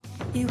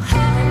You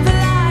hover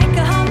like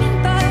a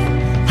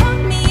hummingbird, hug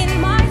me in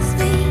my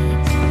sleep.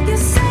 You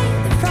say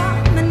that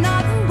from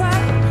another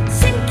world,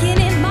 sinking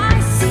in my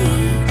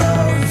sea.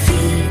 Oh,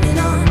 feeding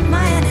on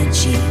my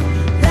energy,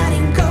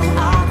 letting go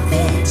of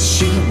it.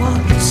 She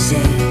won't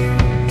say.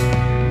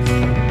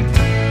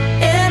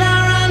 And I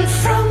run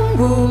from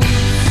wolves.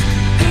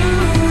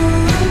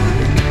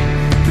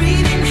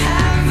 Breathing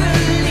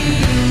heavily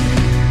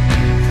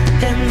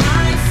at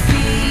my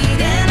feet,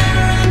 and I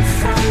run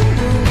from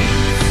wolves.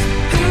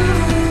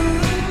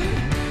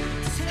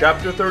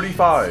 Chapter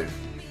 35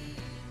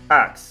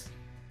 Axe.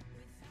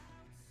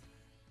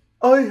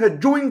 I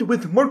had joined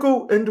with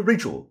Marco and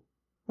Rachel.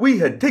 We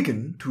had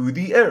taken to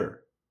the air.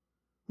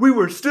 We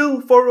were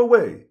still far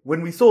away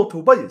when we saw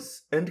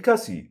Tobias and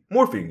Cassie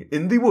morphing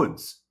in the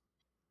woods.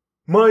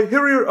 My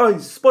Harrier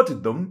eyes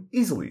spotted them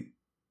easily,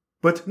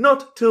 but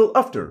not till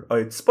after I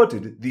had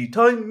spotted the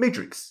time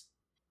matrix.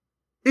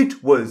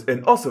 It was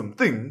an awesome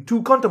thing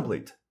to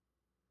contemplate.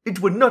 It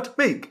would not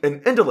make an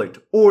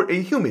Andalite or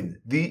a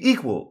human the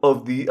equal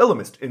of the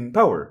Elemist in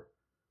power,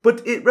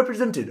 but it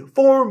represented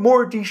far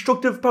more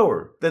destructive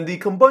power than the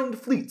combined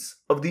fleets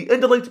of the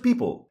Andalite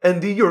people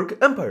and the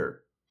Yeerk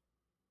Empire.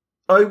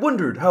 I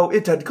wondered how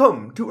it had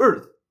come to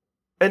Earth,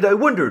 and I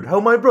wondered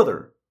how my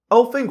brother,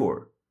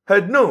 Alfangor,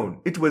 had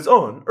known it was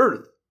on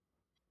Earth.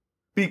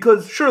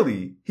 Because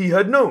surely he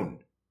had known.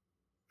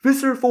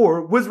 Visser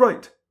 4 was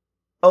right.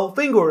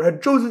 Alfangor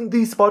had chosen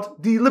the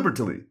spot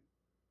deliberately.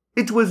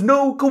 It was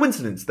no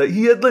coincidence that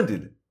he had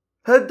landed,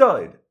 had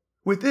died,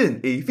 within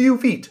a few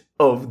feet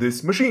of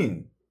this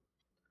machine.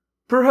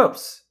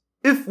 Perhaps,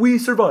 if we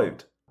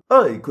survived,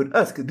 I could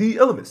ask the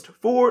Elemist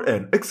for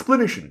an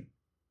explanation.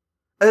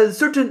 As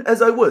certain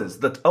as I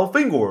was that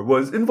Alfangor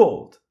was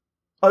involved,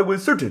 I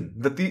was certain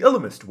that the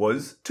Elemist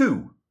was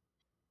too.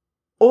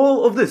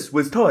 All of this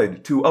was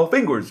tied to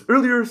Alfangor's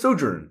earlier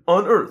sojourn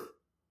on Earth,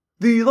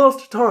 the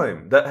lost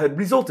time that had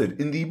resulted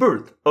in the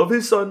birth of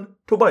his son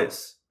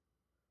Tobias.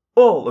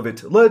 All of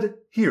it led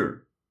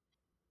here.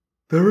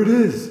 "There it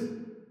is,"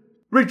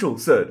 Rachel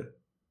said.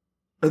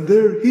 "And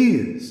there he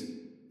is,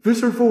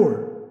 Visser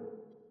 4.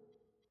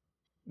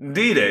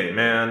 D-Day,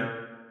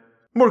 man,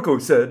 Marco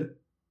said.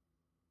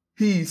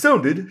 He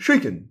sounded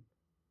shaken.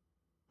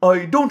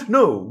 I don't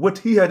know what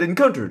he had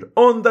encountered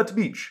on that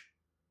beach,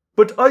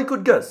 but I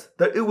could guess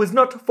that it was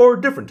not far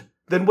different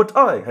than what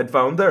I had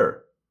found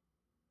there.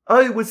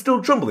 I was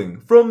still trembling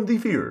from the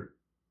fear.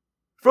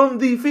 From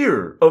the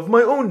fear of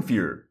my own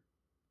fear.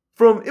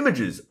 From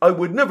images I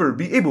would never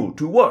be able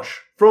to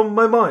wash from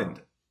my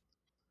mind.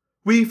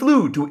 We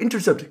flew to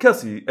intercept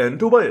Cassie and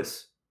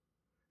Tobias.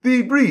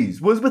 The breeze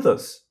was with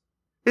us.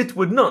 It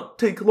would not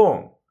take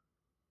long.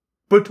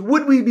 But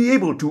would we be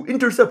able to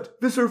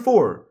intercept Visser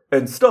 4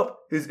 and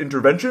stop his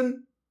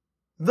intervention?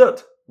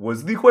 That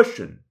was the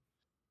question.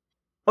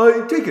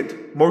 "I take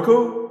it,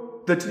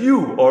 Marco, that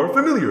you are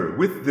familiar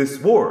with this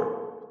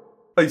war,"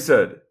 I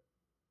said.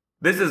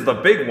 this is the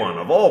big one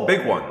of all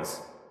big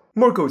ones.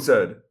 Marco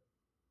said.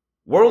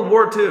 World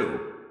War II.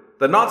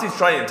 The Nazis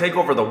try and take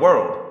over the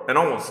world, and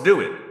almost do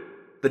it.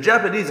 The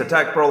Japanese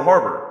attack Pearl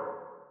Harbor.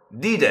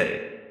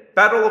 D-Day.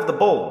 Battle of the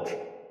Bulge.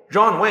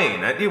 John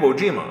Wayne at Iwo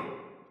Jima.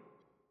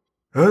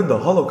 "And the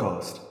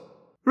Holocaust,"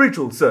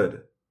 Rachel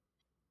said.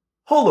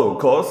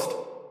 "Holocaust?"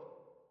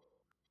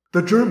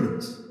 "The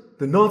Germans,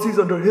 the Nazis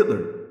under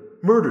Hitler,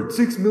 murdered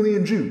 6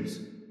 million Jews.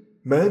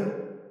 Men,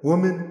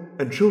 women,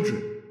 and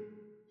children."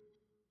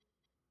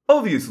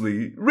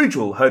 Obviously,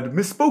 Rachel had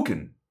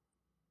misspoken.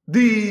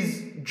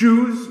 These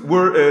Jews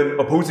were an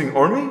opposing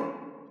army?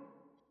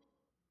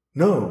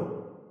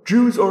 No,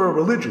 Jews are a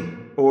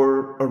religion,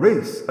 or a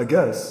race, I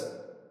guess.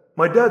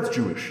 My dad's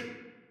Jewish.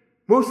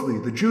 Mostly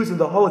the Jews in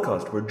the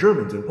Holocaust were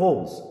Germans and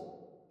Poles.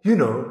 You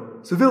know,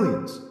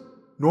 civilians,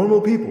 normal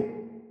people.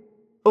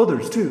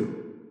 Others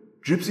too.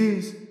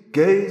 Gypsies,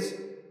 gays,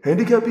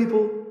 handicapped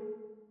people.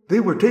 They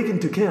were taken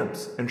to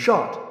camps and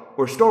shot,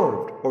 or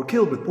starved, or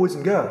killed with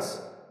poison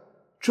gas.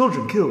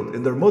 Children killed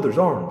in their mother's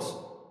arms.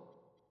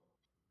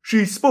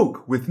 She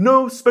spoke with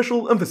no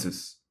special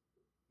emphasis.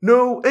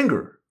 No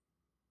anger.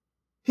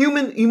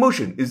 Human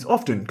emotion is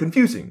often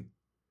confusing,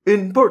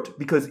 in part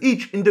because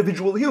each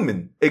individual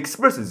human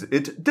expresses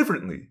it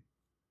differently.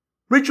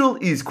 Rachel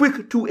is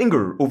quick to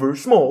anger over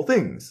small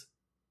things.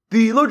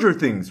 The larger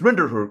things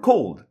render her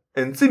cold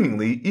and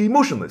seemingly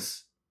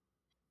emotionless.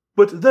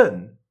 But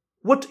then,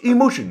 what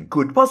emotion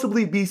could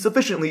possibly be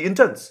sufficiently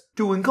intense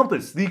to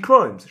encompass the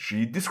crimes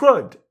she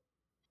described?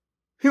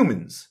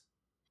 Humans.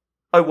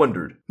 I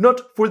wondered,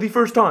 not for the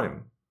first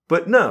time,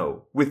 but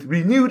now with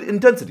renewed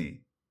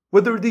intensity,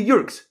 whether the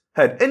Yeerks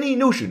had any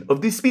notion of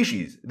the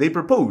species they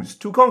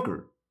proposed to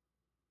conquer.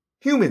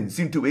 Humans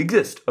seem to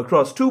exist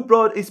across too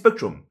broad a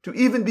spectrum to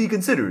even be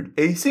considered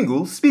a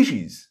single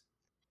species.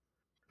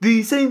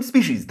 The same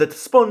species that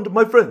spawned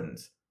my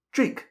friends,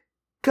 Jake,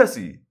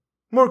 Cassie,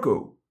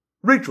 Marco,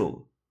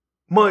 Rachel,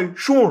 my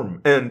Shorm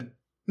and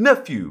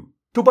nephew,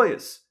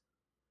 Tobias,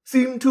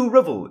 seemed to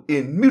revel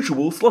in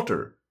mutual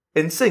slaughter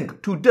and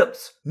sank to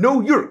depths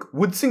no Yeerk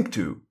would sink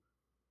to.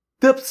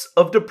 Depths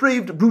of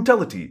depraved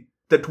brutality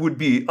that would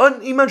be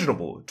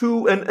unimaginable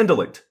to an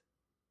Andalite.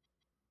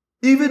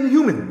 Even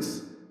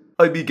humans,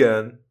 I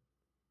began.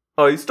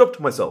 I stopped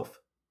myself.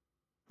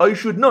 I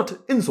should not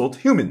insult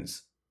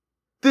humans.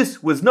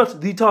 This was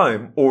not the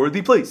time or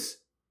the place.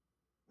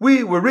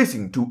 We were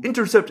racing to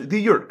intercept the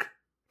Yerk,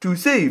 to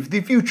save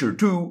the future,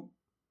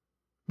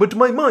 But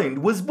my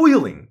mind was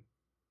boiling.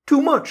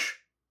 Too much.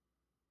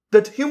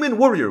 That human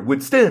warrior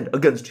would stand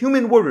against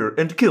human warrior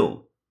and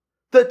kill.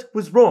 That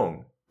was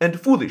wrong, and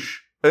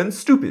foolish, and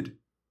stupid.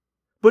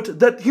 But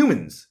that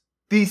humans,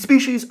 the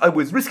species I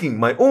was risking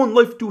my own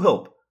life to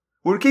help,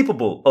 were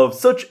capable of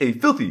such a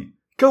filthy,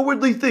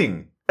 cowardly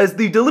thing as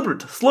the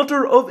deliberate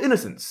slaughter of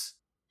innocents.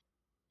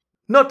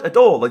 Not at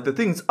all like the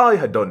things I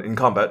had done in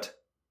combat.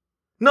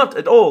 Not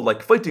at all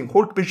like fighting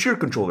Hork-Bashir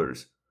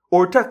controllers,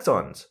 or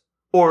Taxons,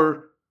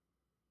 or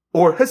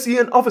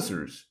Hessian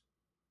officers.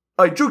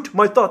 I jerked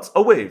my thoughts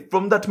away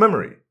from that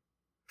memory,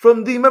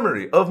 from the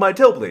memory of my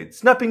tailblade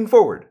snapping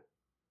forward.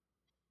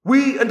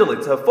 We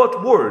Andalites have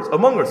fought wars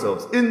among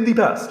ourselves in the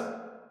past.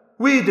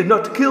 We did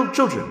not kill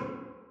children.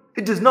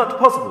 It is not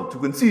possible to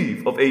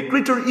conceive of a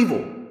greater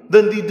evil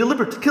than the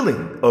deliberate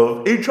killing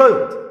of a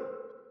child.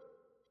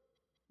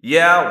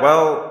 Yeah,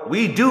 well,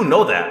 we do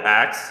know that,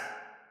 Axe,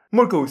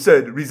 Marco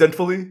said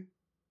resentfully.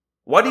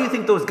 Why do you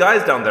think those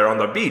guys down there on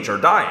the beach are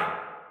dying?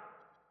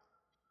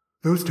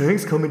 Those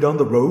tanks coming down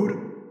the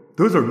road?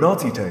 Those are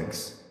Nazi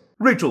tanks,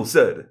 Rachel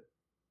said.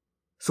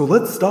 So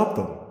let's stop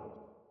them.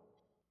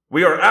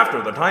 We are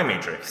after the Time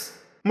Matrix,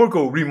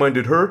 Marco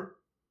reminded her.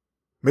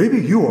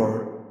 Maybe you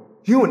are.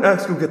 You and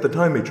Axe go get the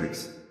Time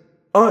Matrix.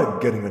 I'm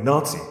getting a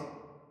Nazi.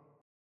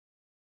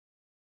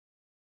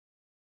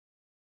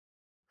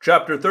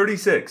 Chapter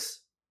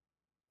 36.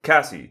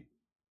 Cassie.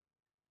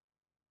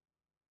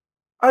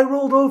 I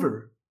rolled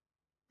over.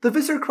 The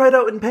Visser cried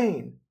out in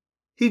pain.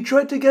 He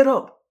tried to get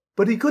up,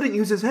 but he couldn't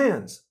use his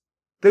hands.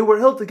 They were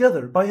held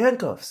together by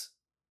handcuffs.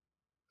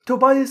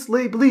 Tobias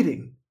lay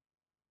bleeding.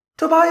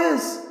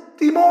 Tobias!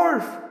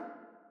 Demorph!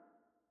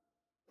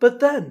 But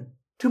then,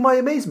 to my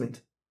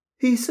amazement,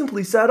 he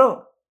simply sat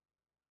up.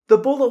 The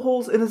bullet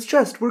holes in his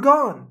chest were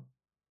gone.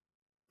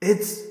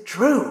 It's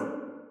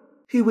true,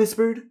 he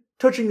whispered,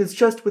 touching his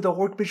chest with a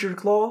Hork-Bashir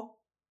claw.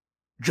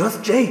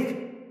 Just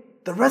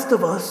Jake. The rest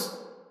of us,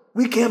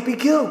 we can't be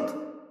killed.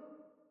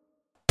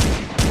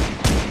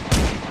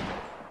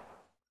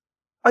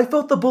 I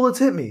felt the bullets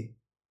hit me.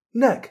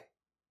 Neck,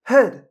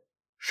 head,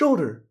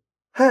 shoulder,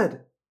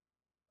 head.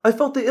 I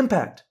felt the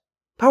impact.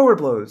 Power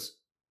blows.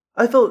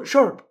 I felt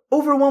sharp,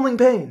 overwhelming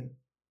pain.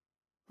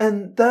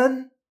 And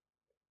then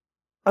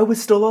I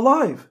was still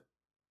alive.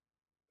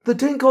 The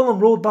tank column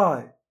rolled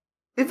by.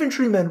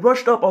 Infantrymen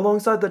rushed up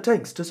alongside the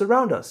tanks to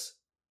surround us.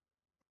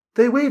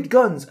 They waved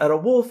guns at a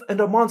wolf and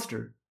a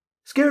monster,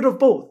 scared of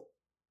both,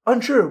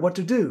 unsure what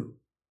to do.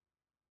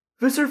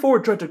 Visser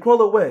Ford tried to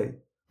crawl away,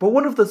 but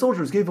one of the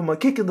soldiers gave him a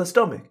kick in the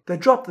stomach that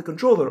dropped the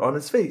controller on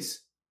his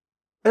face.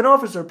 An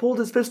officer pulled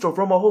his pistol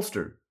from a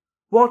holster,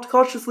 walked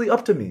cautiously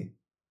up to me,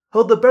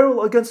 held the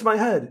barrel against my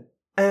head,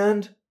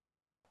 and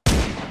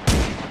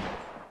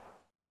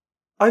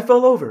I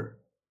fell over.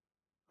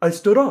 I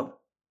stood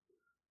up.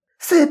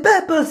 C'est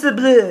pas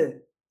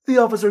possible, the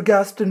officer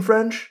gasped in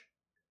French.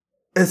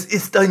 Es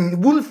ist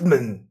ein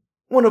Wolfman,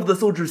 one of the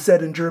soldiers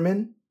said in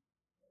German.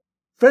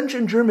 French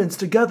and Germans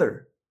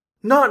together,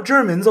 not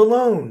Germans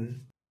alone.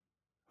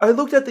 I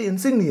looked at the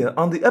insignia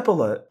on the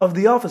epaulette of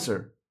the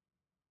officer.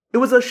 It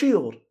was a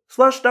shield,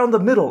 slashed down the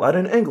middle at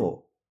an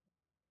angle.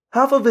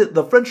 Half of it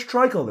the French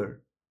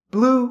tricolor,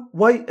 blue,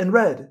 white, and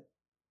red.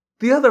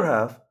 The other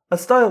half, a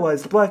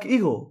stylized black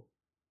eagle.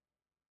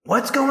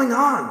 What's going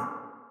on?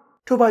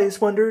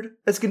 Tobias wondered,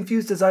 as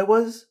confused as I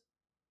was.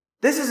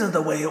 This isn't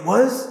the way it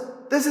was.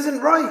 This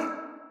isn't right.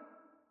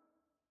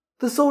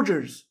 The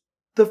soldiers,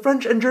 the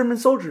French and German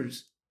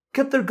soldiers,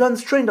 kept their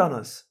guns trained on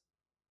us.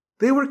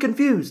 They were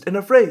confused and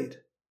afraid.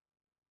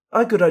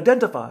 I could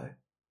identify.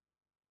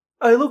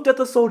 I looked at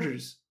the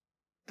soldiers.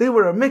 They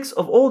were a mix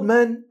of old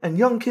men and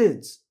young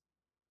kids,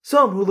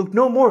 some who looked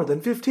no more than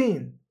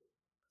 15.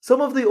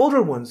 Some of the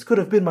older ones could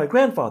have been my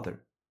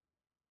grandfather.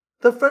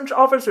 The French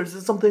officer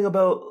said something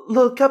about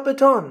le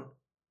capitaine,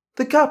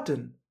 the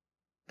captain.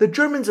 The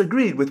Germans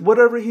agreed with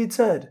whatever he'd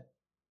said.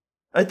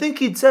 I think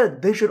he'd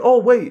said they should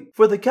all wait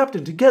for the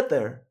captain to get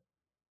there.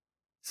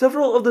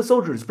 Several of the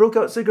soldiers broke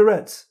out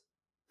cigarettes.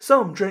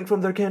 Some drank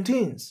from their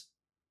canteens.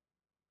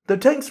 The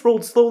tanks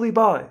rolled slowly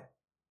by.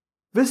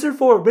 Visser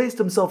 4 raised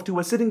himself to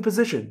a sitting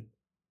position.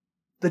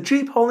 The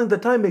jeep hauling the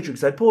Time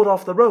Matrix had pulled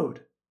off the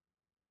road.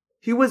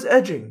 He was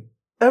edging,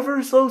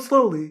 ever so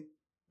slowly.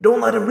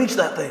 Don't let him reach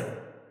that thing,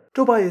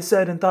 Tobias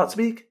said in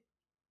thought-speak.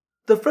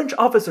 The French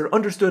officer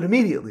understood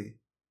immediately.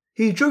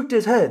 He jerked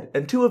his head,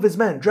 and 2 of his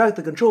men dragged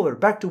the controller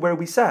back to where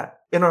we sat,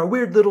 in our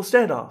weird little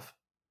standoff.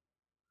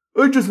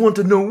 I just want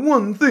to know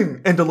one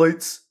thing,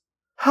 Andalites.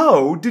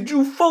 How did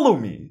you follow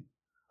me?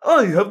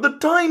 I have the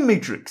Time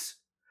Matrix.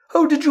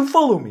 How did you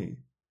follow me?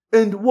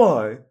 And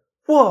why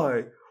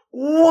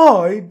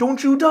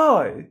don't you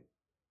die?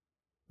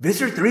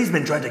 Visser 3's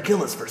been trying to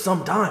kill us for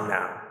some time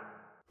now,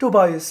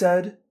 Tobias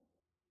said.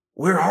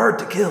 We're hard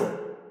to kill.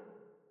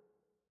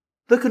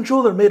 The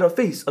controller made a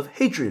face of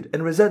hatred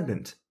and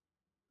resentment.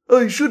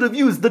 I should have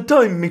used the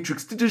time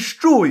matrix to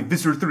destroy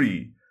Visser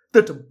 3,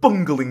 that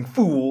bungling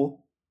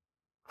fool.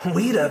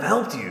 We'd have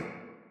helped you,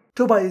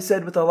 Tobias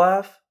said with a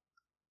laugh.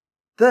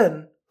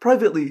 Then,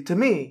 privately to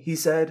me, he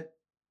said,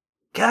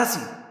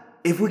 Cassie,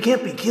 if we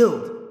can't be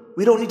killed,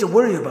 we don't need to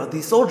worry about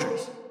these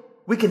soldiers.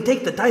 We can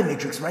take the time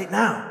matrix right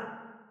now.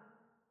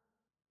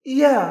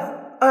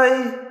 Yeah,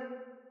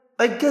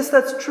 I guess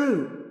that's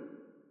true.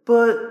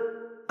 But,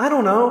 I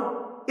don't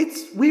know.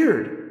 It's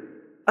weird.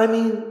 I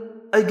mean,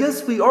 I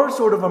guess we are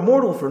sort of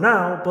immortal for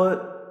now,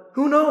 but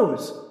who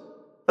knows?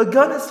 A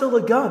gun is still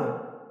a gun.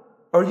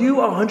 Are you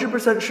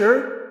 100%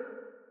 sure?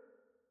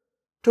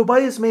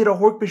 Tobias made a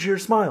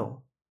Hork-Bajir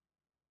smile.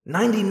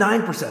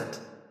 99%.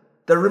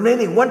 The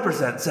remaining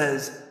 1%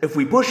 says, if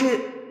we push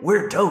it,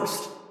 we're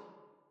toast.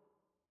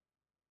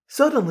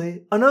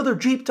 Suddenly, another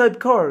Jeep-type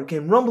car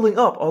came rumbling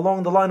up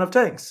along the line of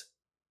tanks.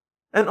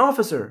 An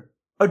officer,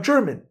 a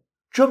German,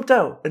 jumped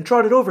out and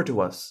trotted over to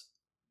us.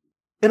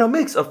 In a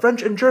mix of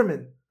French and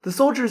German, the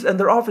soldiers and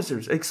their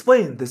officers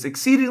explained this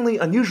exceedingly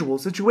unusual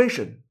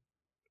situation.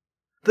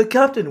 The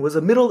captain was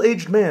a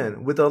middle-aged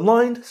man with a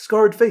lined,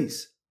 scarred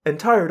face and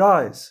tired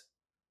eyes.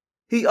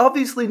 He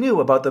obviously knew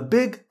about the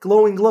big,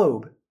 glowing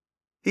globe.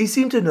 He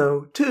seemed to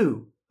know,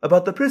 too,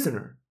 about the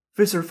prisoner,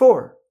 Visser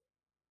 4.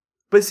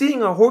 But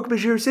seeing a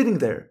Hork-Bajir sitting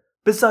there,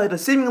 beside a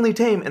seemingly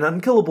tame and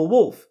unkillable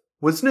wolf,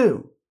 was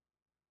new.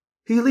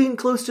 He leaned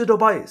close to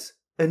Tobias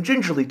and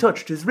gingerly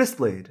touched his wrist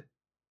blade.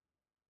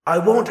 I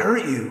won't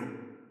hurt you,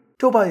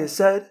 Tobias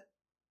said.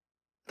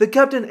 The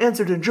captain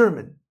answered in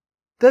German,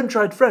 then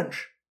tried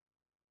French.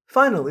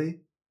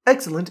 Finally,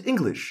 excellent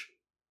English.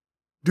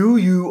 Do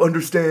you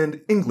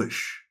understand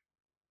English?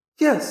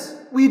 Yes,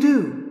 we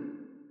do,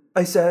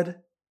 I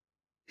said.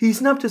 He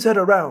snapped his head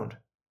around.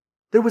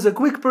 There was a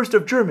quick burst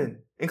of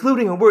German,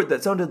 including a word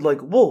that sounded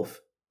like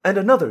wolf, and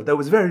another that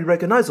was very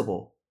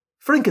recognizable,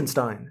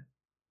 Frankenstein.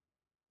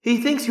 He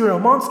thinks you're a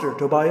monster,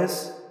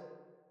 Tobias.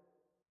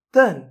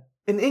 Then,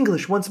 in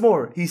English once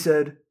more, he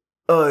said,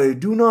 I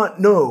do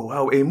not know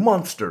how a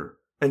monster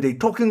and a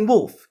talking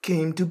wolf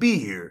came to be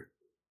here.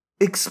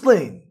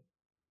 Explain.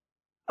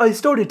 I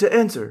started to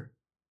answer.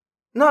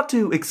 Not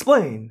to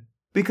explain,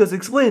 because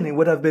explaining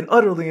would have been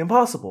utterly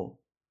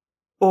impossible.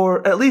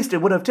 Or at least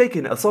it would have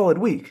taken a solid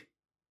week.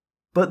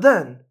 But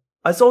then,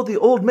 I saw the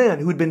old man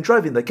who had been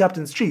driving the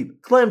captain's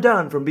jeep climb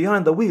down from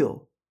behind the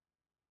wheel.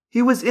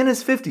 He was in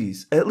his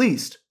 50s, at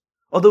least,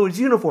 although his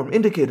uniform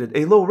indicated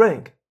a low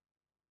rank.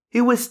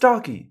 He was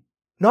stocky,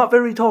 not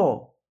very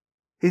tall.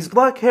 His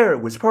black hair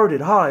was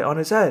parted high on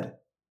his head.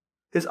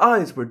 His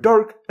eyes were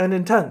dark and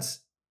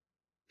intense.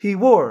 He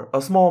wore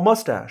a small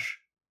mustache.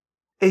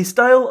 A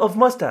style of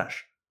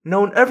mustache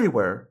known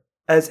everywhere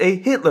as a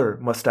Hitler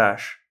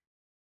mustache.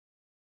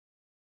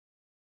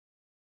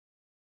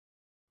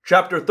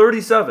 Chapter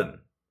 37.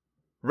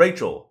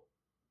 Rachel.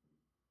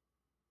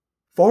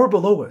 Far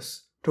below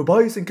us,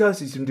 Tobias and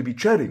Cassie seemed to be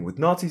chatting with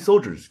Nazi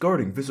soldiers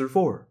guarding Visser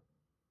 4.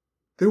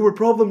 They were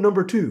problem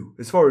number 2,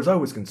 as far as I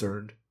was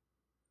concerned.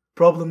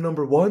 Problem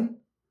number 1?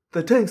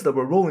 The tanks that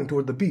were rolling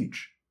toward the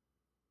beach.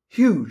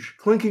 Huge,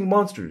 clinking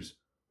monsters,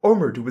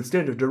 armored to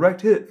withstand a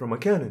direct hit from a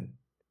cannon.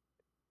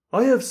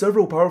 I have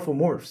several powerful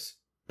morphs,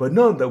 but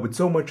none that would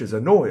so much as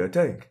annoy a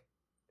tank.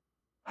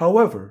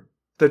 However,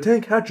 the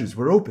tank hatches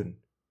were open.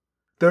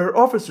 Their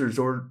officers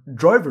or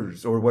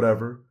drivers or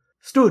whatever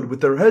stood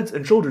with their heads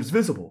and shoulders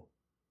visible.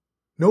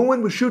 No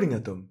one was shooting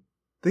at them.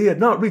 They had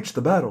not reached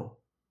the battle.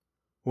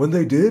 When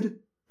they did,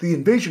 the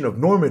invasion of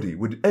Normandy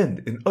would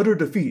end in utter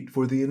defeat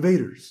for the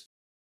invaders.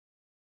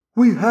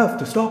 We have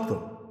to stop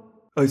them,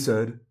 I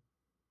said.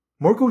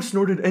 Marco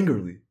snorted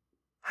angrily.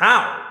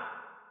 How?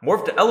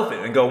 Morph to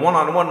elephant and go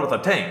one-on-one with a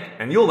tank,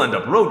 and you'll end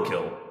up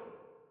roadkill.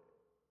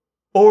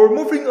 Our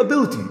morphing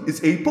ability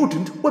is a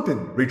potent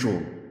weapon,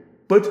 Rachel,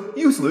 but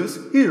useless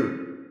here,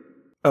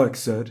 Alex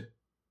said.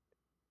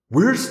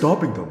 We're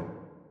stopping them,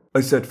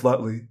 I said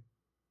flatly.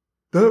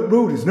 That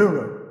road is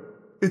narrow.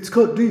 It's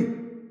cut deep.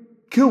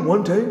 Kill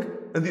one tank,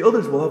 and the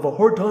others will have a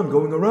hard time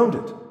going around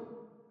it.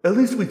 At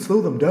least we'd slow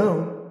them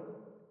down.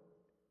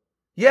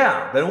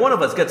 Yeah, then one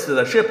of us gets to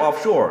the ship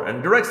offshore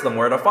and directs them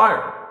where to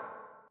fire,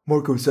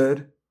 Marco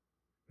said.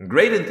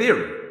 Great in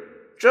theory.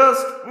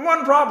 Just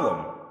one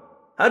problem.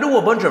 How do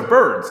a bunch of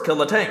birds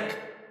kill a tank?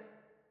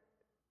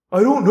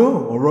 I don't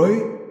know,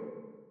 alright?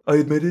 I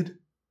admitted.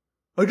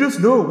 I just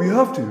know we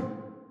have to.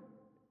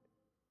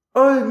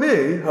 I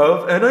may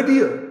have an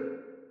idea,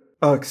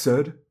 Alex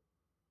said.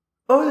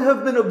 I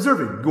have been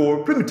observing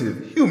your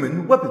primitive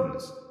human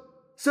weapons.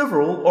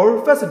 Several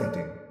are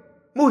fascinating.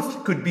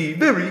 Most could be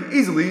very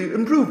easily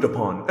improved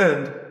upon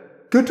and...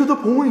 Get to the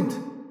point,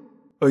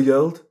 I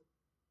yelled.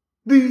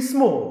 The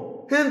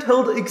small,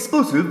 handheld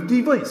explosive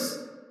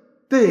device.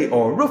 They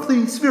are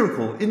roughly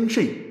spherical in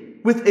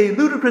shape, with a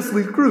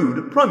ludicrously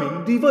crude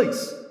priming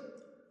device.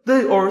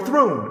 They are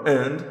thrown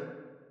and...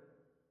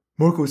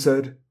 Marco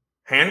said,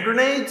 Hand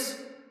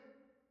grenades?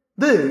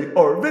 They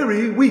are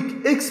very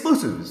weak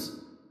explosives,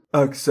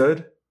 Alex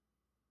said.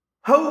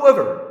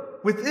 However,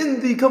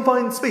 within the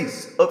confined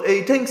space of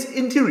a tank's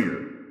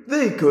interior.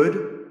 They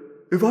could.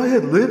 If I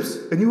had lips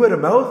and you had a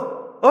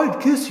mouth,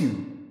 I'd kiss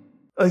you,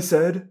 I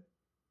said.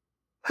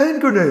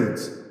 Hand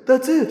grenades,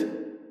 that's it.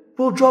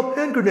 We'll drop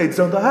hand grenades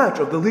down the hatch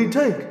of the lead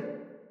tank.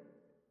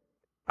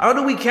 How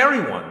do we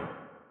carry one?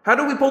 How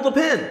do we pull the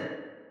pin?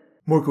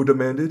 Marco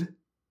demanded.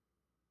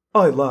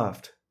 I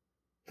laughed.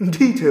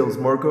 Details,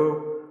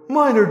 Marco.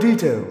 Minor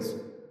details.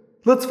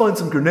 Let's find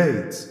some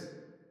grenades.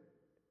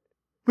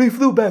 We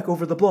flew back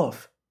over the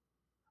bluff.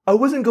 I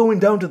wasn't going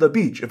down to the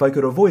beach if I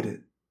could avoid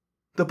it.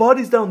 The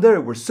bodies down there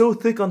were so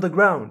thick on the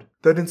ground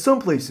that in some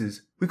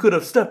places we could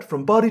have stepped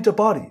from body to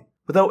body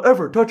without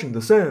ever touching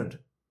the sand.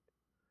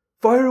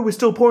 Fire was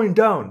still pouring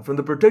down from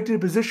the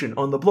protected position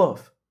on the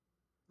bluff.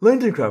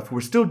 Landing craft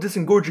were still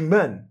disengorging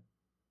men.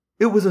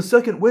 It was a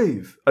second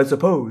wave, I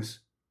suppose.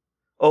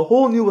 A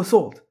whole new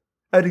assault,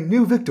 adding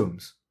new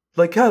victims,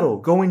 like cattle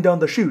going down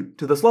the chute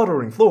to the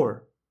slaughtering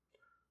floor.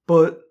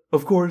 But,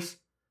 of course,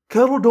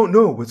 cattle don't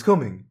know what's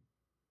coming.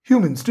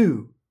 Humans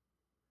do.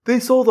 They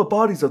saw the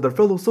bodies of their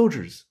fellow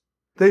soldiers.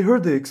 They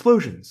heard the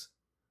explosions.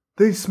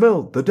 They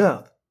smelled the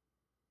death.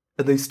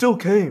 And they still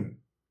came.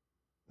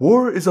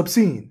 War is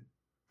obscene,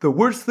 the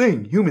worst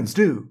thing humans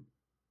do.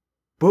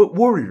 But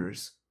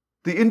warriors,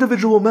 the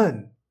individual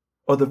men,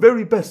 are the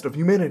very best of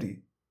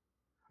humanity.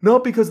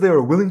 Not because they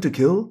are willing to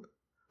kill,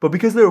 but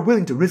because they are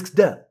willing to risk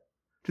death,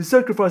 to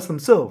sacrifice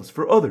themselves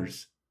for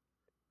others.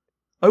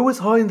 I was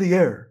high in the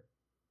air.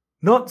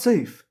 Not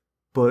safe,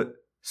 but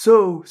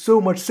so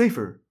much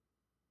safer.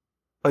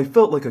 I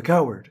felt like a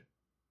coward.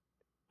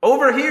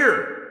 Over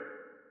here!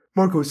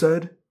 Marco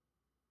said.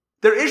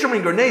 They're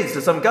issuing grenades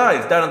to some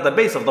guys down at the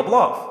base of the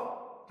bluff.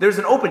 There's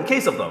an open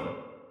case of them.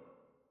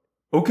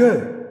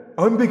 Okay,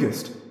 I'm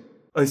biggest,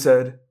 I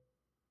said.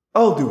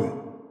 I'll do it.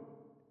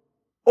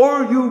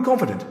 Are you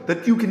confident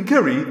that you can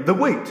carry the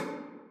weight?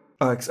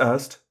 Axe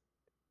asked.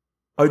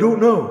 I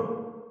don't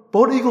know.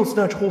 Bald eagles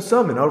snatch whole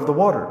salmon out of the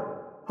water.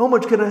 How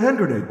much can a hand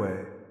grenade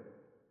weigh?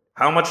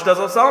 How much does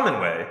a salmon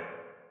weigh?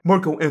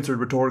 Marco answered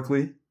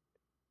rhetorically.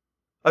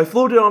 I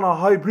floated on a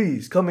high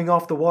breeze coming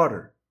off the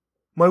water.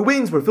 My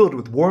wings were filled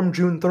with warm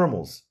June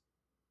thermals.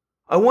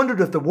 I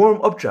wondered if the warm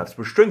upshafts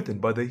were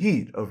strengthened by the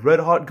heat of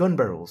red-hot gun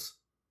barrels.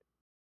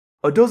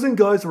 A dozen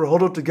guys were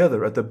huddled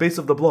together at the base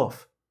of the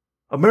bluff.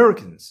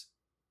 Americans.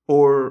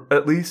 Or,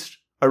 at least,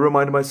 I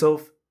reminded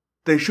myself,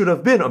 they should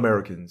have been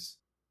Americans.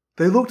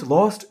 They looked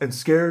lost and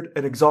scared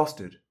and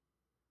exhausted.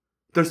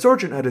 Their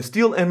sergeant had a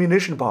steel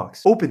ammunition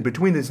box open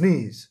between his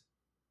knees.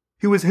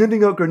 He was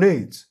handing out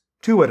grenades,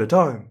 2 at a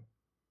time.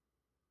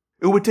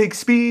 It would take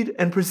speed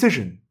and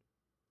precision,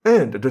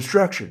 and a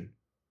distraction.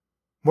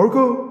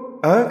 Marco,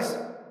 Axe,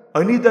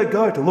 I need that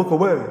guy to look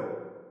away.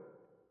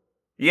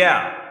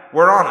 Yeah,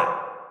 we're on it.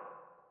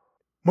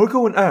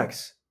 Marco and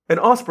Axe, an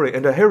osprey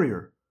and a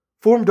harrier,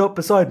 formed up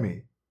beside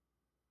me.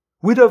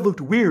 We'd have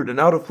looked weird and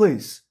out of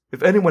place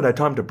if anyone had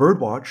time to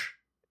birdwatch.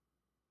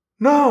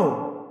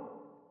 No!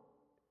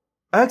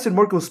 Axe and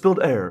Marco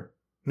spilled air,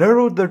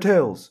 narrowed their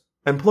tails,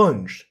 and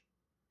plunged.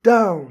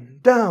 Down,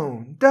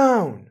 down,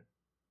 down!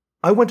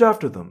 I went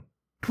after them,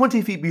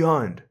 20 feet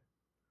behind.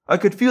 I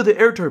could feel the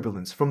air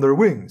turbulence from their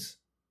wings.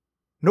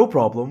 No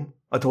problem,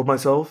 I told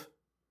myself.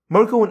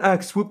 Marco and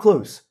Axe swoop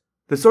close.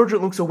 The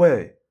sergeant looks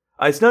away.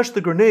 I snatched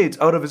the grenades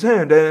out of his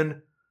hand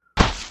and...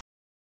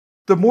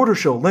 The mortar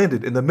shell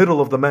landed in the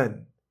middle of the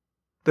men.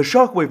 The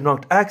shockwave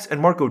knocked Axe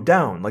and Marco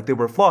down like they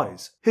were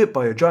flies, hit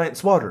by a giant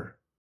swatter.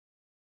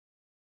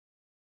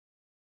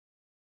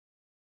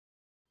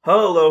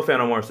 Hello,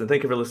 Phantomorphs, and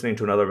thank you for listening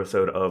to another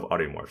episode of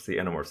Audiomorphs, the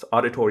Animorphs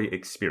auditory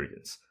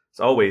experience. As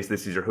always,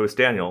 this is your host,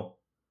 Daniel.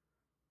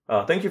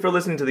 Thank you for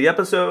listening to the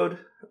episode.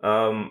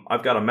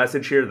 I've got a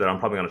message here that I'm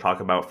probably going to talk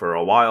about for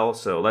a while,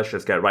 so let's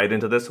just get right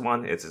into this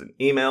one. It's an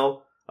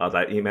email.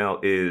 That email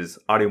is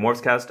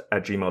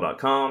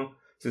audiomorphscast@gmail.com.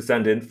 To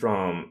send in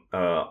from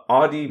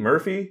Audie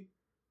Murphy,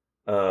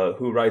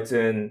 who writes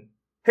in,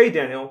 Hey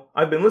Daniel,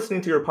 I've been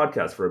listening to your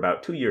podcast for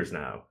about 2 years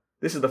now.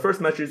 This is the first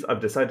message I've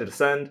decided to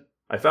send.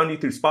 I found you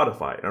through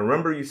Spotify, and I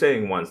remember you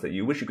saying once that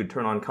you wish you could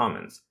turn on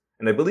comments,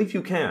 and I believe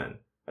you can.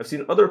 I've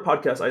seen other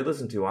podcasts I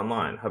listen to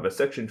online have a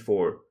section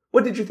for,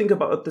 what did you think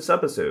about this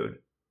episode?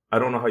 I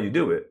don't know how you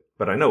do it,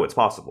 but I know it's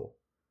possible.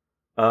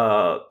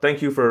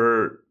 Thank you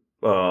for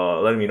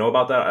letting me know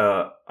about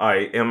that.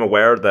 I am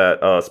aware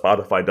that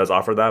Spotify does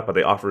offer that, but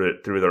they offer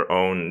it through their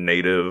own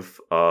native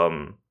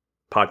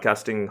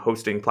podcasting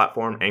hosting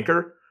platform,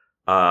 Anchor.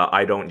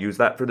 I don't use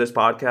that for this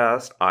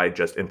podcast. I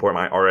just import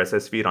my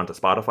RSS feed onto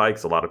Spotify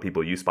because a lot of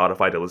people use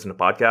Spotify to listen to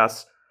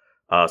podcasts.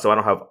 So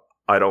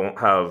I don't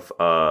have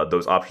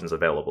those options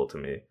available to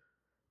me.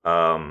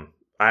 I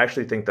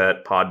actually think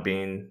that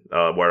Podbean,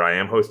 where I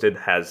am hosted,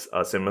 has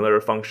a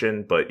similar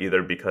function, but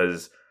either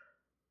because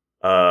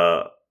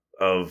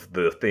of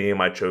the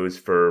theme I chose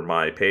for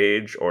my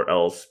page, or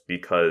else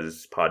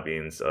because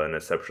Podbean's an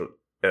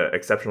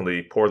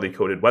exceptionally poorly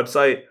coded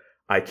website,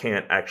 I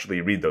can't actually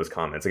read those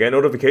comments. I get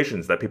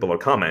notifications that people are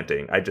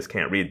commenting. I just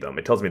can't read them.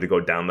 It tells me to go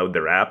download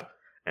their app,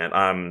 and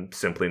I'm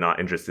simply not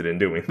interested in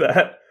doing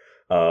that.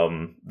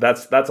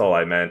 That's all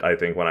I meant, I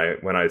think,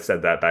 when I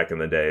said that back in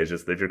the day. It's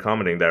just that you're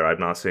commenting there, I'm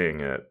not seeing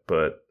it.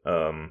 But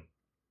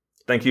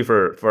thank you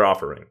for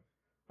offering.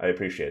 I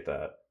appreciate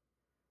that.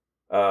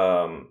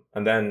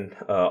 And then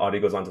Audie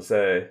goes on to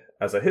say,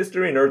 as a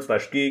history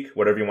nerd / geek,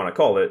 whatever you want to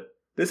call it,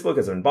 this book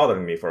has been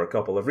bothering me for a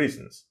couple of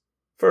reasons.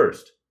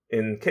 First,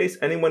 in case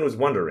anyone was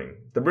wondering,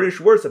 the British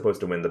were supposed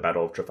to win the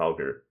Battle of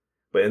Trafalgar.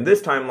 But in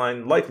this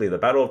timeline, likely the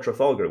Battle of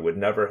Trafalgar would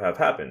never have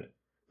happened.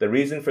 The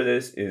reason for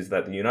this is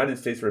that the United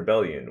States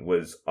Rebellion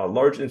was a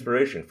large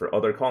inspiration for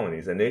other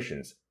colonies and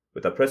nations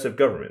with oppressive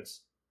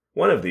governments.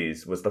 One of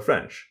these was the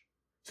French.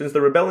 Since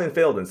the rebellion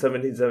failed in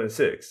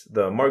 1776,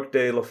 the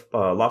Marquis de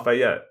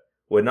Lafayette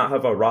would not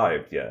have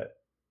arrived yet.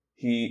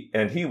 He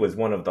was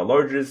one of the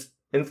largest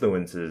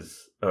influencers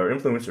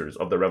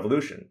of the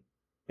revolution.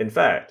 In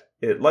fact,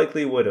 it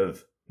likely would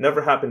have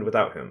never happened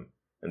without him,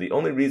 and the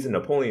only reason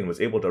Napoleon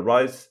was able to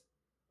rise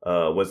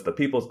was the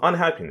people's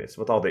unhappiness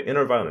with all the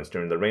inner violence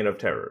during the Reign of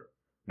Terror.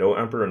 No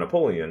Emperor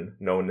Napoleon,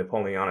 no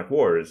Napoleonic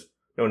Wars,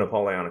 no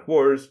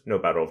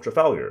Battle of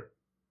Trafalgar.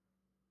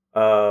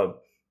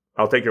 I'll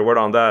take your word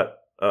on that.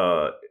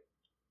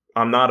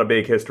 I'm not a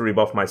big history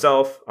buff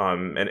myself,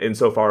 and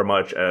insofar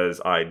much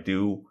as I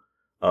do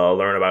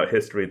learn about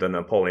history, the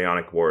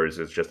Napoleonic Wars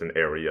is just an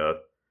area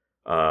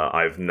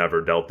I've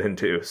never delved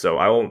into. So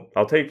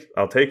I'll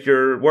take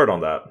your word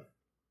on that.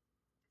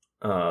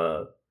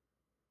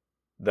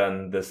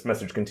 Then this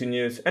message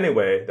continues.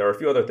 Anyway, there are a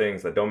few other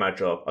things that don't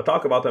match up. I'll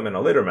talk about them in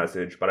a later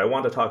message, but I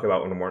want to talk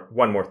about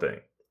one more thing.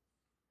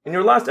 In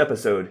your last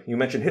episode, you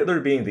mentioned Hitler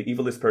being the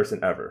evilest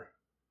person ever.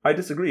 I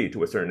disagree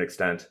to a certain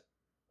extent.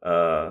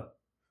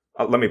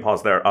 Let me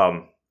pause there.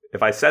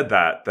 If I said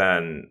that,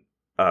 then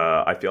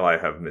I feel I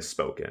have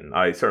misspoken.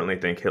 I certainly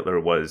think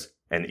Hitler was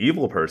an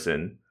evil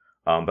person,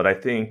 but I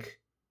think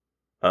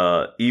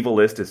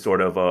evilist is sort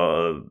of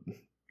a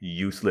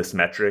useless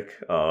metric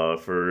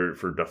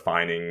for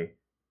defining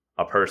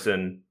a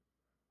person.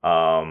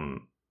 And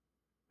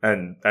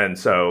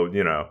so,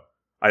 you know,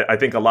 I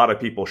think a lot of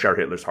people share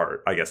Hitler's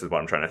heart, I guess is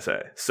what I'm trying to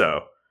say.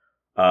 So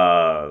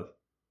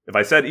if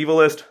I said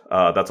evilist,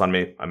 that's on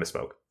me. I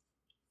misspoke.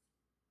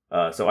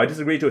 So I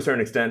disagree to a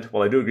certain extent.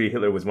 While I do agree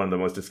Hitler was one of the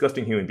most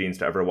disgusting human beings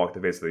to ever walk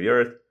the face of the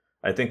earth,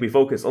 I think we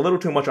focus a little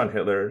too much on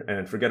Hitler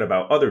and forget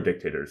about other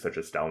dictators such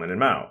as Stalin and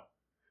Mao.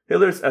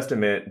 Hitler's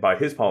estimate by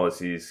his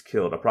policies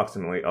killed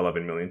approximately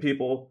 11 million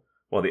people,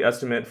 while the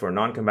estimate for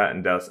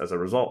non-combatant deaths as a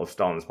result of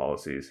Stalin's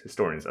policies,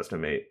 historians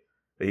estimate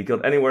that he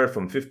killed anywhere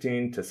from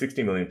 15 to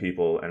 60 million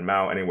people, and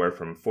Mao anywhere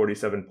from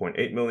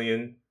 47.8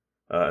 million,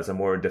 as a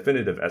more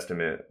definitive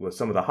estimate, with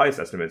some of the highest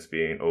estimates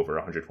being over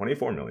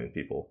 124 million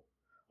people.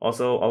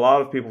 Also, a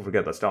lot of people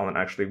forget that Stalin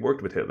actually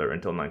worked with Hitler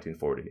until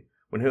 1940,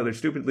 when Hitler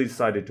stupidly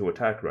decided to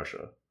attack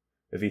Russia.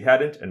 If he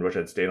hadn't, and Russia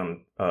had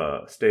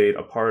stayed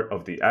a part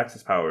of the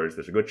Axis powers,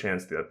 there's a good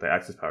chance that the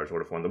Axis powers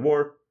would have won the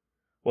war.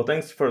 Well,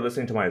 thanks for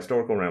listening to my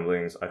historical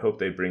ramblings. I hope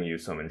they bring you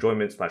some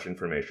enjoyment /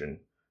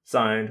 information.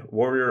 Signed,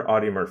 Warrior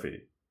Audie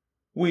Murphy.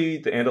 We,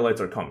 the Andalites,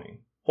 are coming.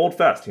 Hold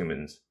fast,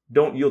 humans.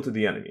 Don't yield to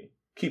the enemy.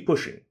 Keep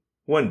pushing.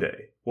 One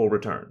day, we'll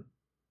return.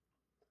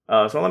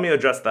 So let me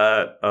address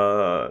that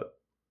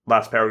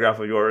last paragraph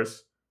of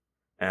yours.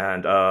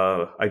 And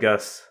I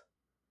guess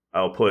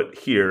I'll put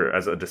here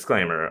as a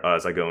disclaimer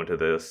as I go into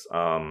this,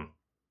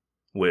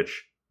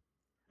 which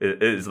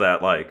is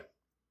that, like,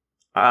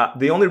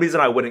 the only reason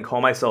I wouldn't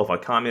call myself a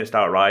communist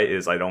outright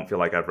is I don't feel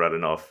like I've read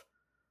enough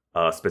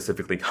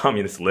specifically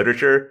communist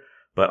literature,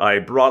 but I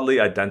broadly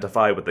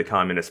identify with the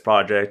Communist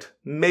Project,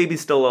 maybe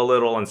still a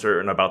little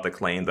uncertain about the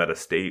claim that a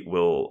state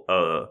will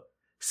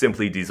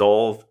simply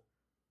dissolve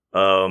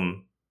at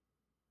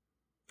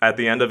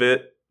the end of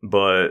it,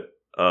 but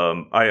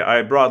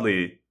I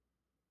broadly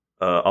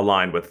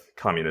align with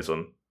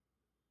communism.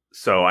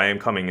 So I am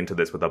coming into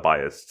this with a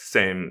bias,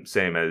 same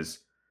as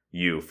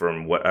you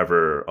from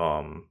whatever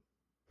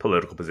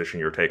political position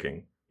you're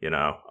taking. You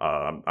know,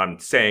 I'm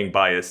saying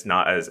bias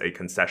not as a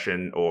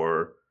concession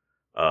or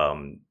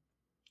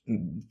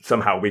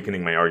somehow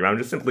weakening my argument. I'm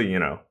just simply, you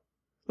know,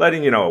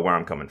 letting you know where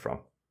I'm coming from.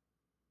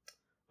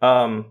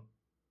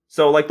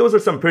 So like those are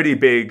some pretty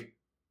big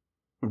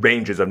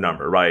ranges of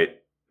number, right?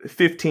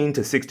 15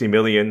 to 60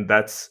 million.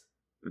 That's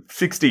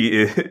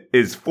 60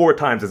 is 4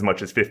 times as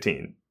much as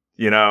 15.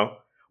 You know,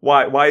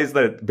 why is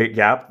the big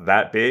gap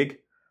that big?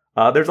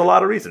 There's a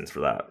lot of reasons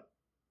for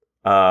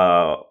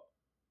that.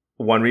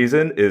 One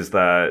reason is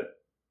that,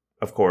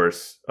 of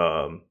course,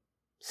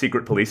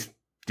 secret police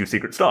do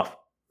secret stuff.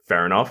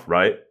 Fair enough,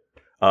 right?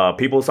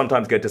 People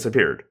sometimes get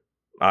disappeared.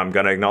 I'm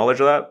going to acknowledge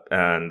that,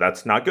 and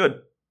that's not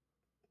good.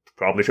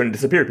 Probably shouldn't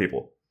disappear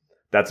people.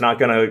 That's not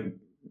going to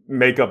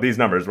make up these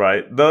numbers,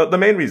 right? The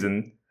main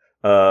reason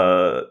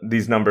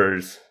these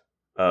numbers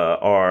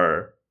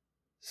are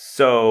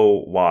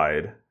so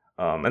wide,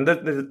 and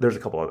there's a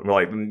couple of them,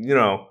 like, you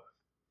know,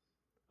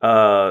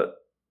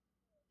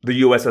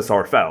 the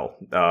USSR fell.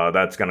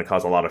 That's going to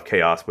cause a lot of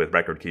chaos with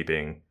record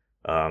keeping.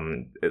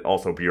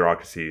 Also,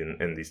 bureaucracy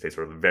in these states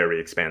are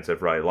very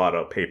expansive, right? A lot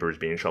of papers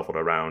being shuffled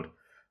around.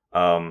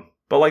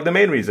 But like the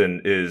main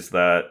reason is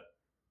that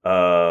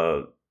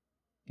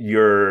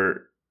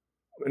you're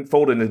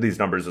folded into these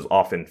numbers is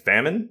often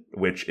famine,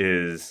 which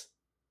is,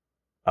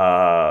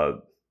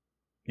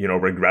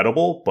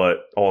 regrettable, but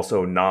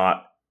also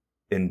not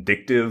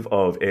indicative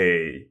of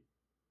a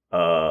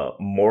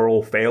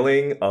moral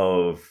failing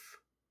of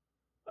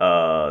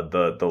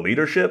the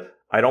leadership.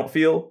 I don't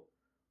feel,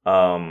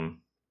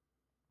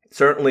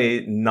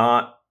 certainly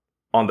not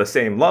on the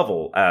same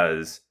level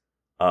as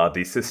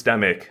the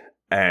systemic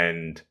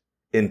and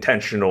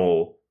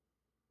intentional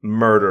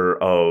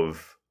murder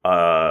of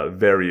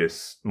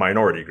various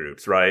minority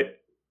groups, right?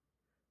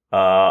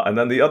 And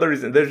then the other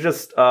reason,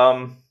 there's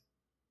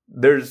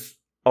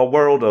a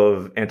world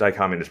of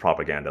anti-communist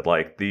propaganda.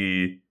 Like,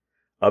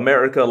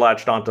 America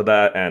latched onto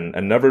that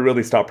and never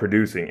really stopped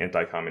producing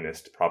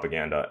anti-communist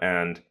propaganda.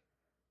 And,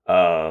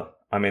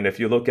 if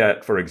you look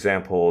at, for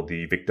example,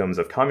 the Victims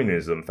of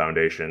Communism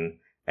Foundation,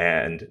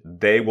 and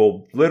they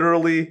will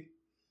literally,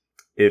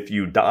 if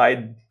you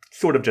died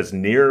sort of just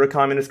near a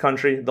communist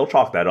country, they'll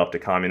chalk that up to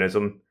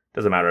communism.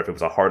 Doesn't matter if it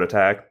was a heart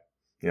attack.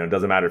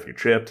 Doesn't matter if you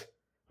tripped.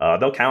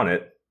 They'll count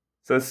it.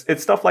 So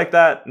it's stuff like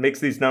that makes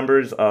these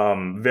numbers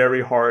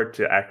very hard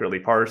to accurately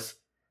parse.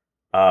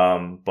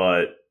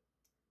 But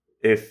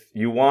if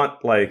you want,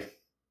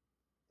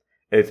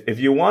 if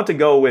you want to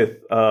go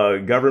with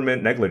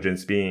government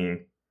negligence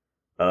being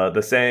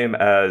the same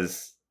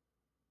as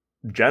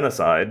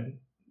genocide,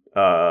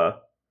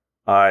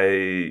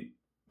 I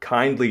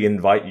kindly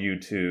invite you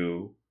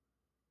to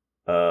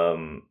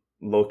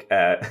look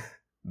at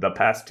the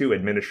past two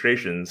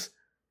administrations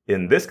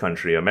in this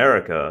country,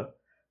 America,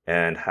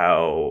 and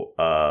how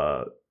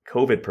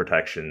COVID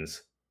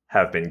protections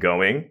have been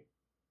going.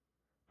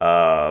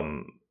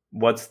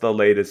 What's the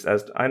latest?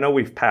 As I know,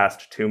 we've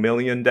passed 2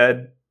 million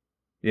dead,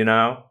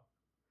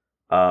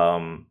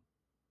 from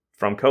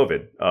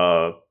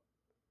COVID,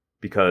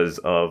 because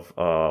of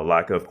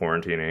lack of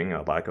quarantining,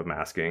 a lack of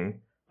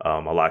masking, a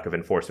lack of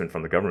enforcement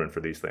from the government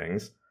for these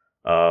things.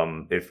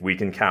 If we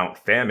can count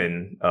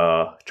famine,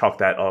 chalk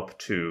that up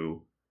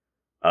to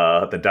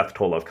the death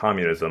toll of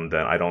communism,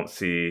 then I don't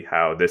see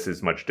how this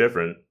is much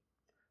different.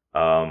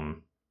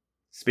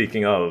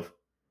 Speaking of,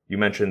 you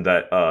mentioned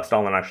that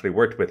Stalin actually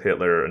worked with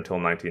Hitler until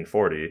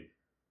 1940.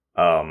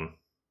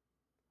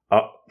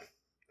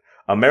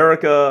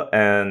 America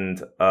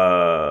and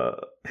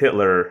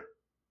Hitler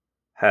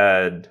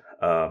had,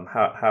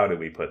 how do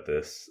we put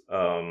this?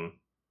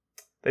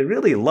 They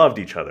really loved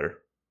each other,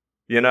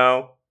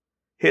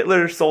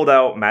 Hitler sold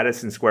out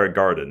Madison Square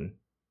Garden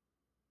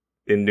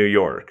in New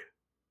York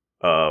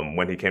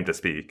when he came to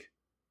speak.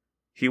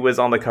 He was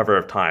on the cover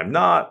of Time.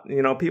 Not,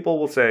 people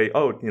will say,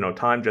 oh,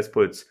 Time just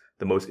puts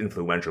the most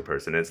influential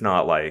person. It's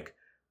not like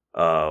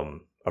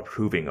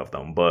approving of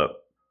them. But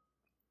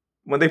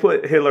when they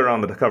put Hitler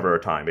on the cover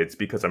of Time, it's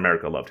because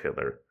America loved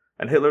Hitler.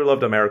 And Hitler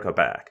loved America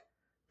back.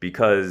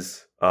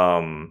 Because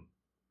the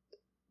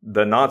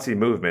Nazi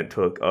movement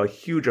took a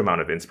huge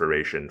amount of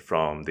inspiration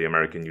from the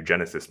American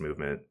eugenicist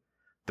movement.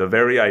 The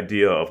very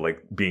idea of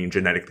being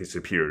genetically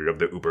superior, of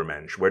the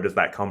Übermensch, where does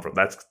that come from?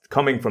 That's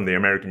coming from the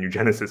American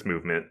eugenicist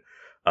movement,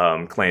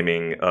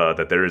 claiming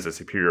that there is a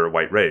superior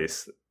white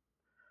race,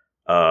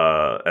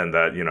 and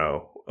that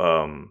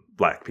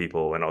black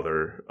people and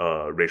other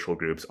racial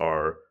groups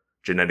are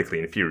genetically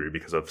inferior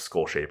because of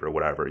skull shape or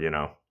whatever,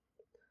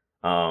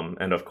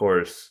 and of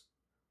course,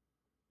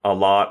 a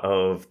lot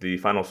of the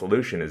final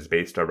solution is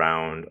based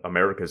around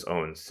America's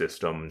own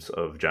systems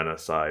of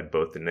genocide,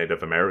 both the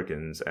Native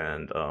Americans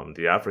and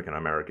the African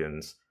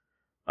Americans.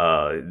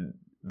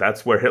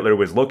 That's where Hitler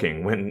was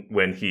looking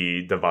when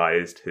he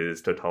devised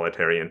his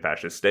totalitarian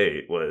fascist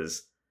state,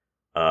 was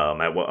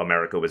at what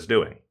America was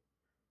doing.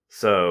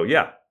 So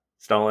yeah,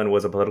 Stalin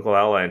was a political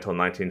ally until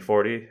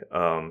 1940,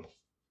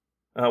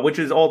 which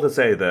is all to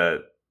say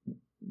that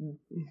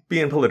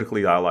being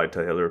politically allied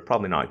to Hitler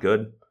probably not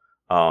good.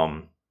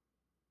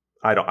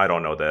 I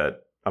don't know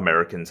that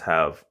Americans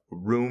have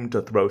room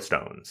to throw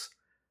stones,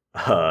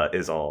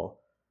 is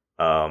all.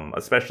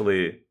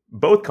 Especially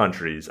both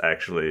countries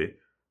actually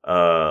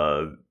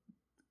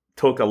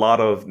took a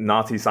lot of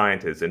Nazi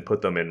scientists and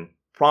put them in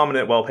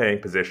prominent, well-paying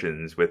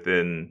positions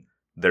within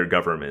their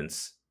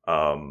governments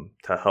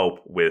to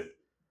help with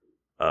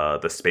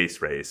the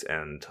space race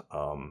and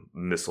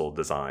missile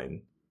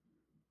design.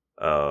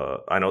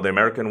 I know the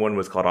American one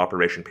was called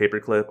Operation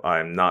Paperclip.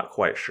 I'm not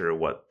quite sure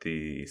what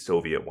the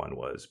Soviet one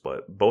was,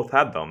 but both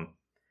had them.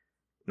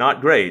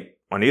 Not great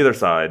on either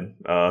side.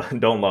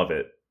 Don't love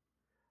it.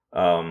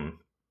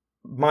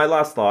 My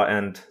last thought,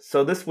 and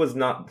so this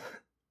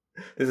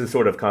has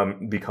sort of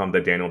become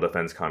the Daniel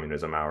Defends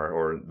Communism Hour,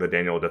 or the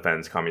Daniel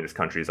Defends Communist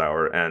Countries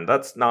Hour, and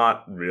that's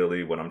not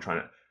really what I'm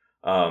trying to...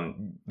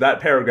 that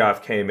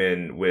paragraph came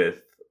in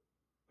with,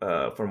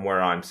 from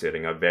where I'm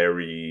sitting, a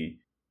very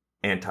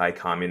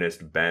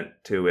anti-communist bent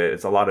to it.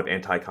 It's a lot of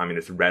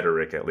anti-communist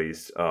rhetoric, at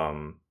least,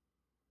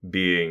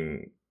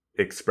 being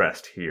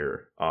expressed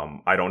here.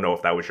 I don't know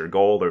if that was your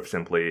goal, or if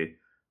simply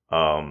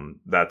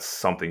that's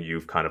something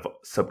you've kind of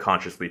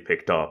subconsciously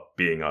picked up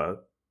being a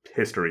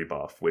history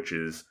buff, which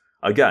is,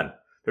 again,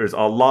 there's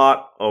a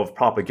lot of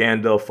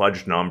propaganda,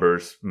 fudged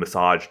numbers,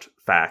 massaged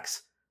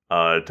facts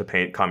to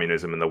paint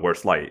communism in the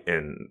worst light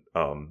in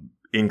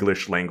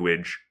English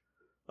language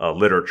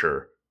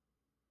literature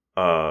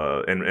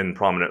in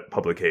prominent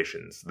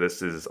publications.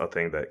 This is a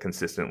thing that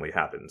consistently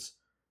happens.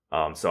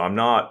 So I'm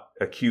not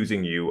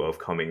accusing you of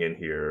coming in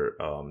here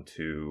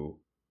to,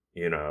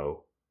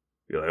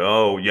 be like,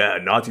 oh yeah,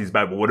 Nazis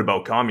bad, but what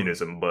about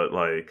communism? But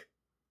like,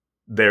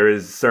 there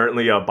is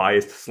certainly a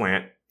biased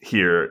slant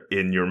here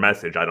in your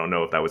message. I don't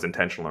know if that was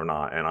intentional or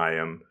not, and I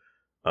am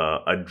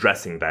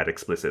addressing that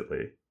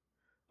explicitly.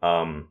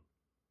 My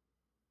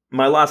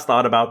last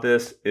thought about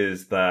this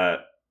is that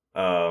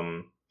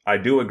I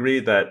do agree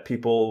that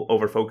people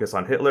overfocus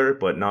on Hitler,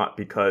 but not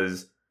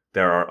because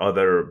there are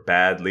other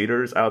bad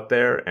leaders out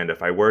there. And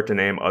if I were to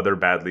name other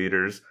bad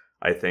leaders,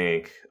 I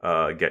think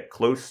get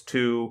close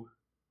to,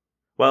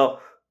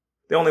 well,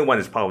 the only one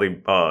is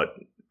probably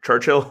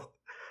Churchill.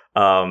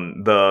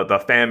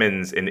 The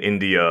famines in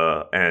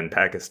India and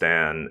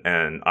Pakistan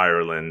and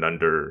Ireland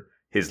under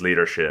his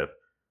leadership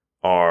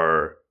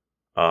are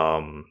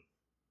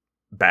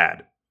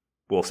bad,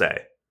 we'll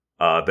say.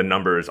 The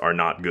numbers are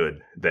not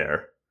good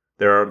there.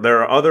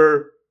 There are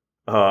other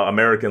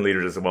American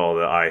leaders as well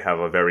that I have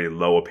a very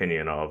low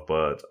opinion of,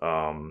 but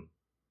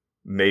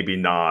maybe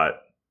not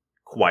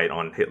quite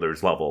on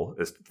Hitler's level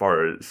as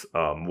far as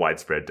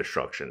widespread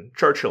destruction.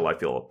 Churchill, I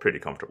feel pretty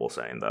comfortable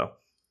saying, though.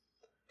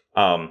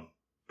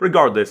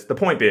 Regardless, the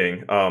point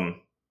being,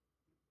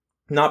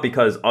 not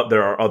because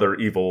there are other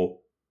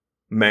evil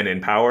men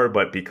in power,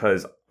 but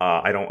because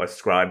I don't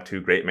ascribe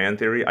to great man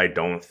theory. I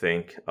don't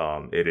think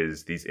it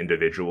is these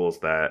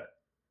individuals that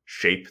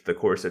shape the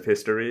course of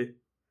history.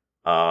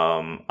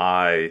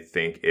 I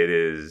think it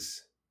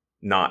is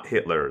not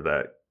Hitler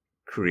that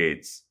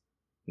creates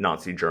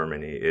Nazi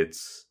Germany.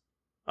 It's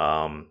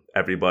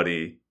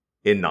everybody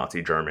in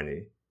Nazi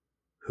Germany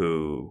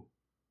who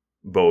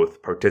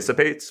both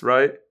participates,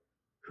 right?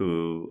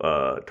 Who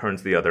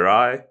turns the other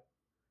eye,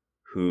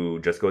 who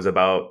just goes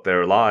about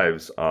their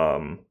lives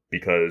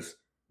because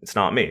it's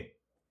not me.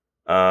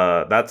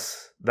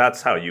 That's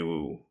how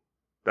you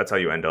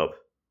end up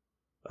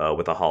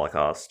with a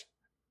Holocaust.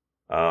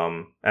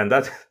 And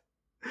that's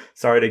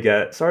sorry to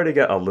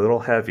get a little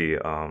heavy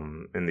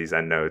in these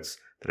endnotes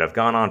that have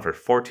gone on for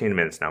 14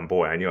 minutes now.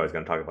 Boy, I knew I was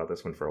going to talk about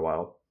this one for a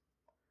while.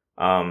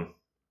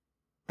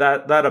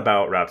 That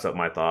about wraps up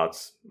my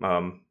thoughts.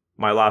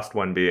 My last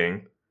one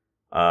being,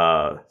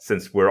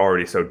 since we're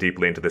already so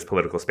deeply into this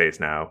political space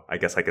now, I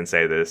guess I can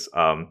say this.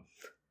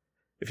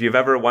 If you've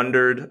ever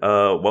wondered,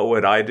 what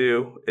would I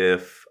do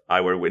if I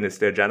were witness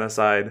to a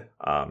genocide?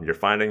 You're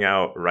finding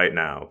out right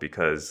now,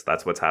 because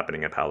that's what's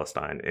happening in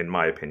Palestine, in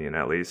my opinion,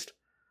 at least.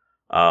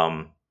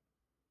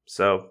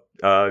 Sorry.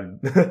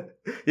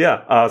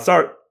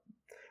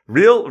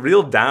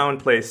 Real down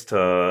place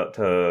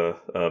to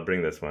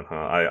bring this one, huh?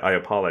 I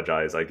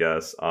apologize, I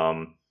guess.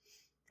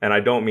 And I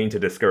don't mean to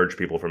discourage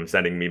people from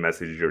sending me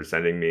messages or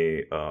sending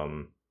me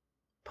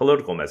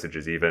political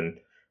messages even.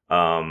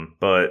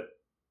 But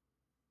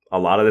a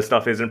lot of this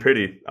stuff isn't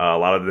pretty. A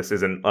lot of this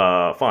isn't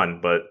fun.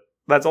 But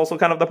that's also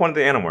kind of the point of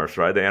the Animorphs,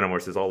 right? The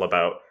Animorphs is all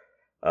about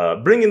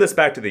bringing this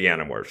back to the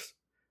Animorphs.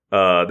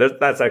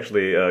 That's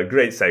actually a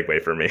great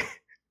segue for me.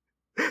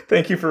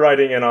 Thank you for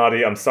writing in,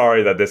 Audie. I'm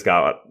sorry that this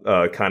got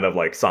kind of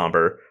like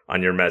somber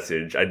on your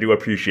message. I do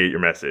appreciate your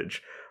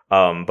message.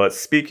 But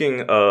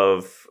speaking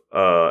of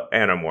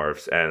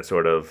Animorphs and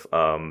sort of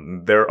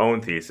their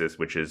own thesis,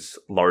 which is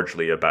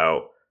largely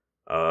about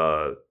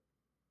the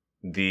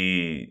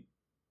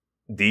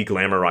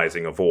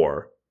de-glamorizing of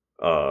war,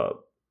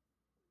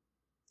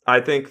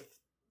 I think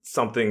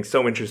something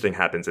so interesting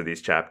happens in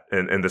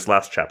in this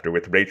last chapter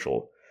with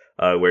Rachel,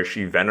 where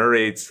she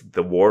venerates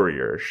the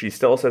warrior. She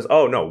still says,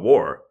 "Oh no,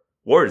 war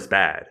is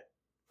bad,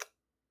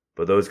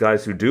 but those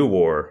guys who do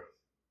war,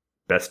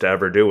 best to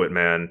ever do it,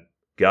 man.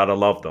 Gotta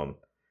love them."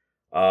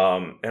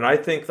 And I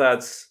think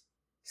that's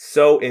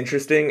so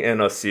interesting in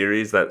a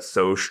series that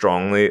so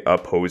strongly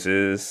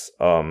opposes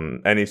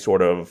any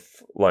sort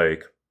of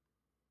like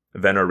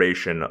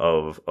veneration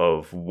of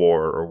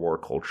war or war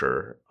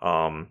culture.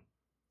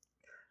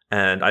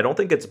 And I don't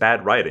think it's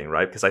bad writing,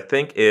 right? Because I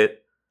think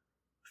it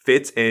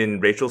fits in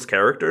Rachel's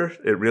character.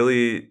 It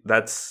really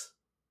that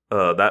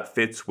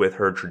fits with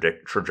her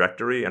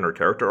trajectory and her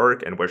character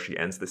arc and where she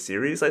ends the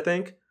series. I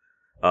think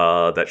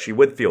that she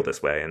would feel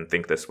this way and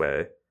think this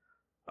way.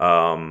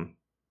 I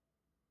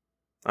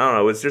don't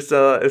know. It's just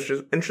an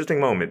interesting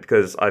moment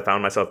because I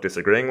found myself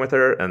disagreeing with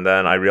her, and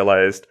then I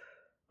realized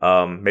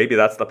maybe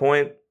that's the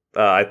point.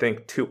 I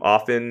think too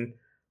often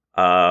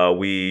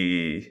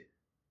we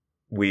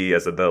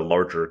as the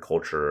larger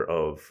culture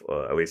of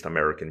at least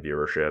American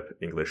viewership,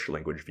 English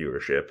language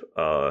viewership,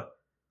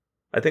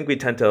 I think we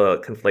tend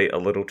to conflate a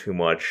little too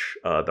much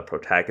the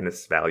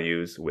protagonist's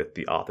values with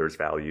the author's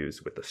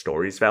values, with the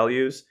story's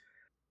values.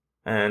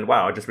 And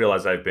wow, I just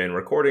realized I've been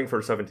recording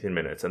for 17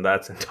 minutes, and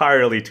that's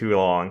entirely too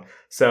long.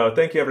 So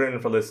thank you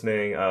everyone for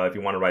listening. If you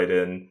want to write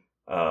in,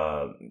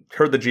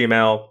 heard the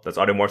Gmail, that's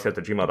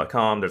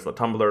audiomorphscast@gmail.com. There's the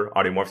Tumblr,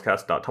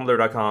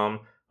 audiomorphscast.tumblr.com.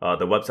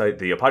 The website,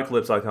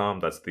 theapocalypse.com.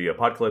 That's the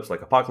apocalypse,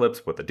 like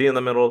apocalypse, with a D in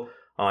the middle.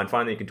 And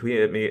finally, you can tweet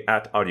at me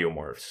at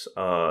Audiomorphs.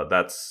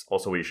 That's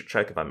also where you should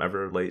check if I'm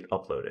ever late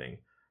uploading.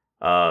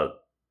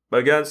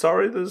 Again,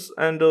 sorry, this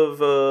end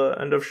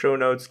of show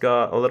notes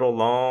got a little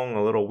long,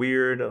 a little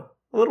weird, a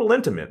little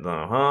intimate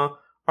though, huh?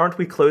 Aren't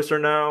we closer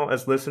now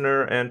as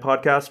listener and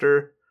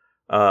podcaster?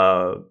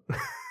 Form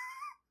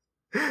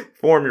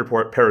your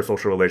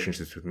parasocial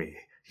relationships with me.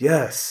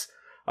 Yes.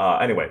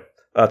 Anyway,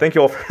 thank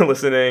you all for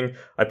listening.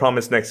 I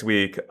promise next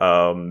week,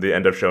 the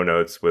end of show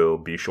notes will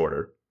be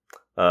shorter.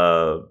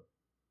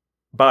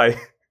 Bye.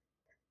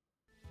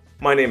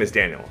 My name is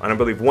Daniel, and I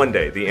believe one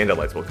day the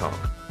Andalites will come.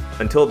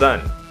 Until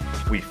then,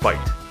 we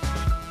fight.